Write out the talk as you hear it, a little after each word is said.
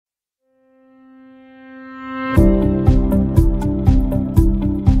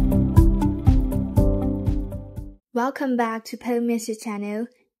Welcome back to PowMr channel.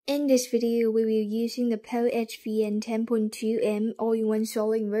 In this video, we will be using the PowHVN 10.2M all-in-one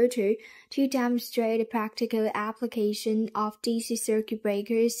solar inverter to demonstrate the practical application of DC circuit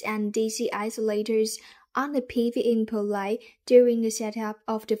breakers and DC isolators on the PV input line during the setup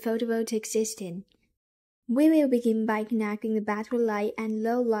of the photovoltaic system. We will begin by connecting the battery line and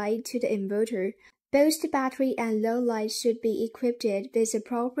load line to the inverter. Both the battery and load line should be equipped with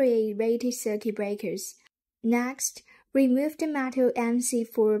appropriate rated circuit breakers. Next, remove the metal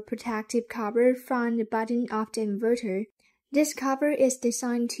MC4 protective cover from the bottom of the inverter. This cover is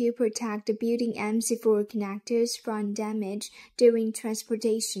designed to protect the built-in MC4 connectors from damage during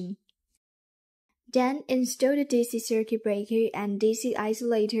transportation. Then install the DC circuit breaker and DC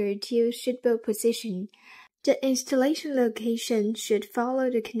isolator to suitable position. The installation location should follow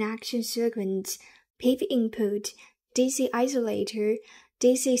the connection sequence: PV input, DC isolator,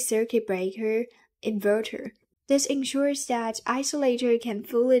 DC circuit breaker, inverter. This ensures that isolator can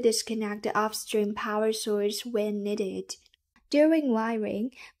fully disconnect the upstream power source when needed. During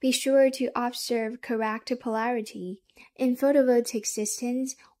wiring, be sure to observe correct polarity. In photovoltaic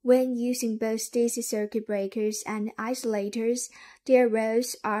systems, when using both DC circuit breakers and isolators, their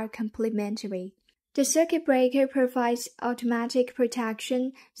roles are complementary. The circuit breaker provides automatic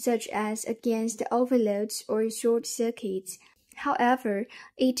protection, such as against overloads or short circuits. However,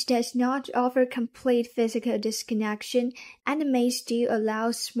 it does not offer complete physical disconnection and may still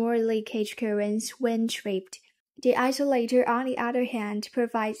allow small leakage currents when tripped. The isolator, on the other hand,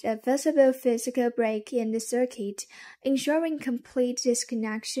 provides a visible physical break in the circuit, ensuring complete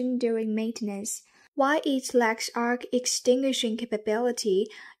disconnection during maintenance. While it lacks arc extinguishing capability,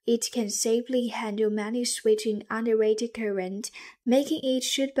 it can safely handle manual switching under rated current, making it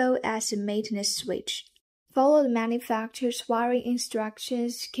suitable as a maintenance switch. Follow the manufacturer's wiring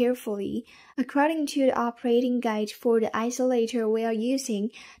instructions carefully. According to the operating guide for the isolator we are using,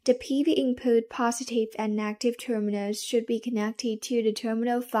 the PV input positive and negative terminals should be connected to the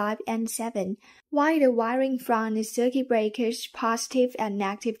terminal 5 and 7, while the wiring from the circuit breaker's positive and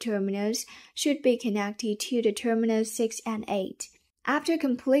negative terminals should be connected to the terminals 6 and 8. After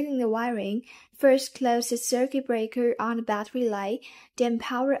completing the wiring, first close the circuit breaker on the battery line, then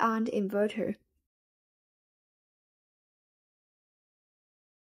power on the inverter.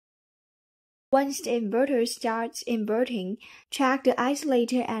 Once the inverter starts inverting, check the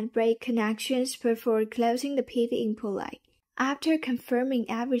isolator and break connections before closing the PV input line. After confirming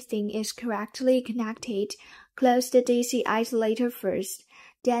everything is correctly connected, close the DC isolator first,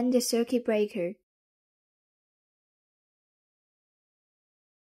 then the circuit breaker.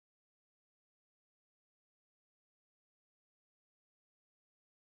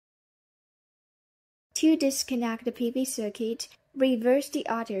 To disconnect the PV circuit, reverse the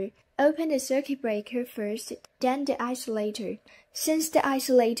order. Open the circuit breaker first, then the isolator. Since the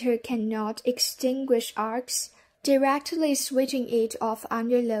isolator cannot extinguish arcs, directly switching it off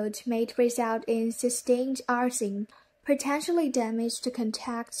under load may result in sustained arcing, potentially damage the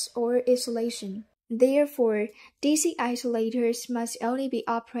contacts or insulation. Therefore, DC isolators must only be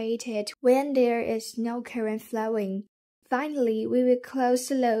operated when there is no current flowing. Finally, we will close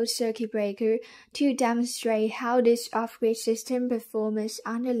the load circuit breaker to demonstrate how this off-grid system performs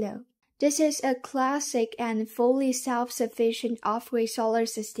under load. This is a classic and fully self-sufficient off-grid solar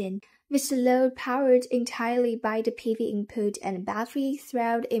system, with the load powered entirely by the PV input and battery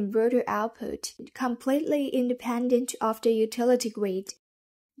through the inverter output, completely independent of the utility grid.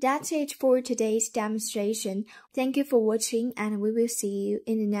 That's it for today's demonstration. Thank you for watching, and we will see you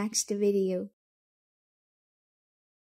in the next video.